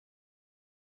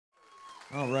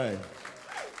All right.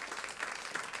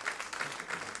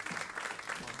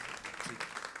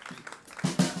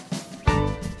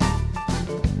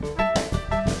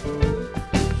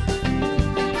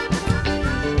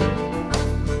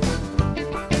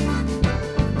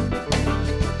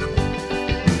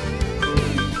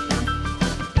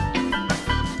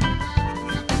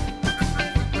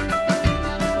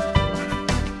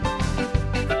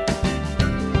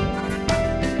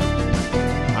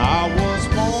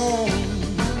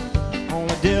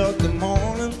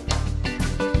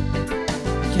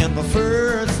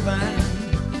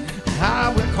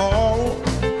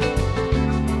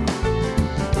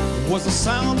 Was the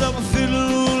sound of a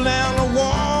fiddle and a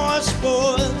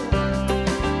washboard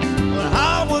when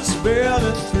I was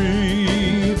barely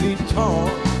 3 feet tall.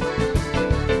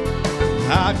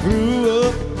 I grew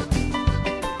up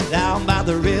down by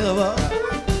the river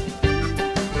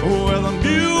where the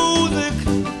music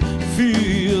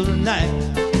feels night,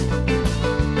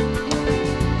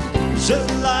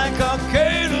 just like a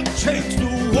gator takes the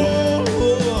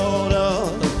water.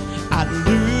 I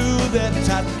knew that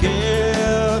I'd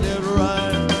get it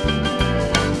right.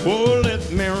 Oh,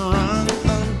 let me run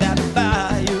that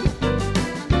bayou.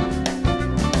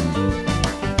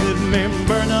 Let me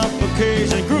burn up a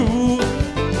Cajun groove.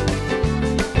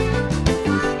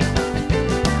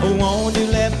 Oh, won't you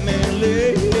let me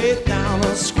lay down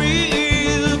and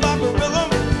squeeze by the rhythm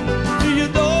till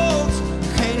your dogs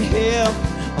can't help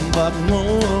but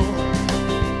move.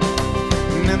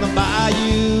 And the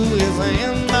bayou is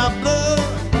in my blood.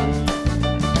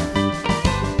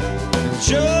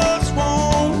 Just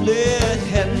won't let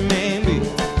me be.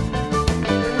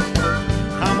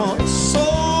 I'm a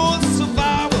soul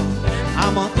survivor.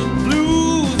 I'm a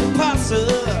blues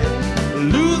passer.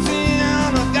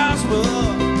 Louisiana gospel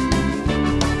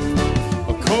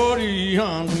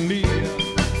accordion to me.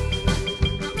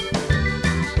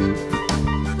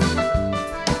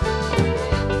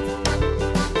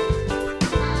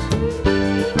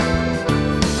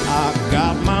 I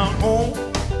got my own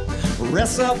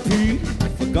recipe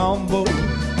for gumbo.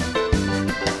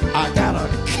 I got a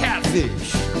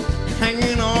catfish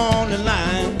hanging on the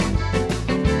line.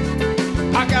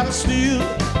 I got a steel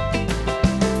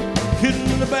hidden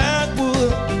in the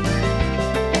backwood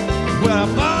where I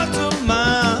bought to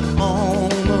my own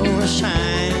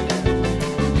shine.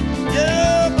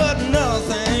 Yeah, but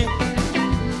nothing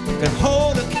can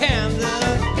hold a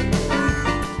candle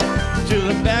to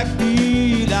the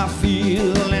backbeat I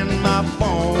feel in my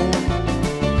bones.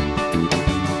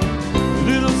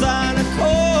 Little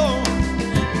Zydeco,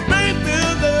 baby,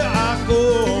 there I go,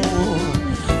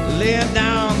 laying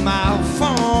down my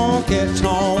funky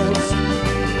tones.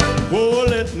 Oh,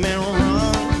 let me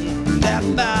run that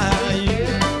bayou.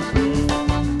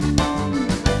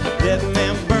 Let me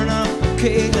burn up a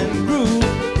Cajun groove.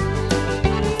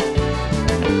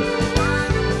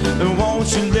 And won't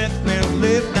you let me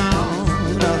live down,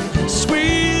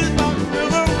 squeeze my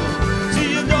rhythm till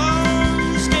your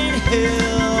dogs can't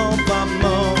help but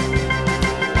move.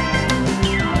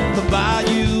 The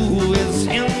bayou is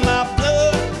in my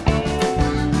blood,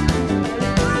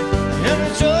 and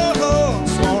it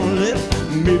just won't let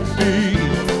me be.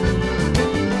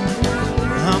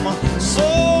 I'm a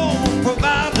soul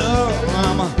provider,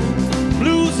 I'm a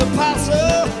blues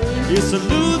apostle. It's a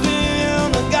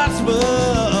Louisiana gospel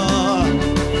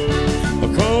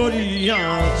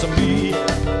accordion to me.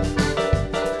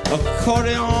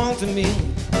 Accordion to me.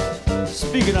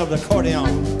 Speaking of the accordion,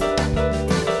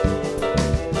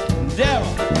 Daryl.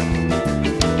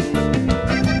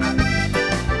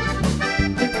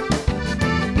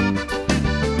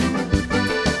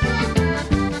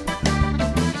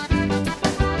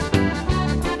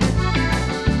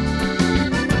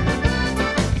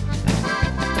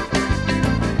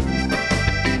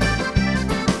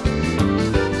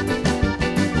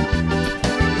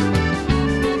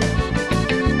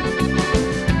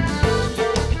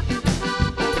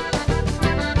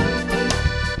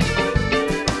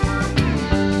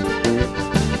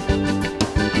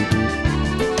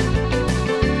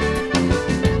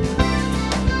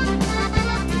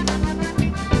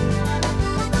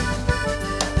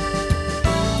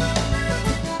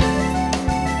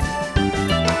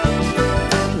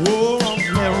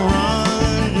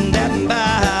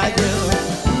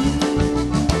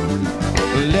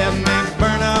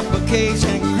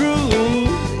 Cajun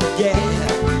groove, yeah.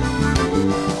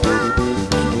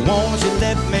 Won't you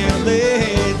let me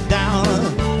lay down,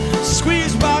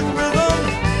 squeeze rock rhythm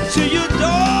till your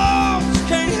dogs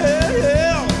can't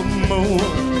help but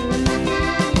move.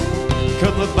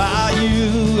 'Cause the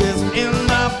bayou is in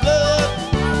my blood,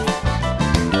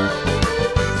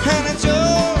 and it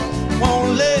just won't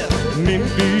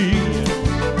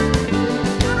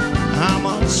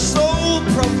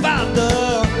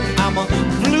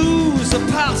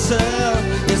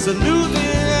Saluting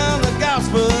the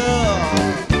gospel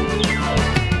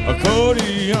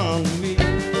accordion me.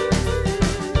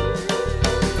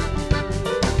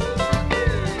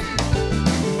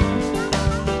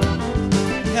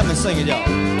 Help me sing it, y'all.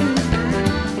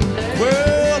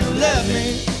 Well, let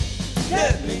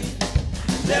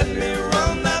me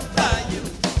run that bayou.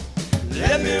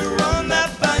 Let me run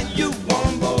that bayou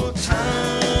one more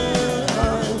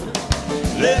time.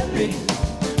 Let me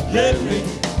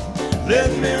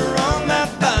run that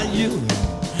bayou.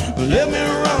 Let me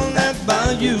run that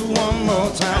bayou one more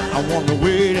time. I want to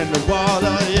wade in the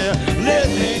water, yeah. Let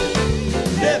me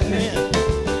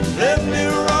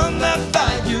run that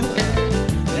bayou.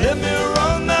 Let me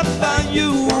run that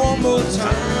bayou one more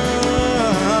time.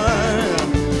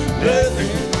 Let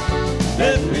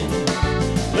me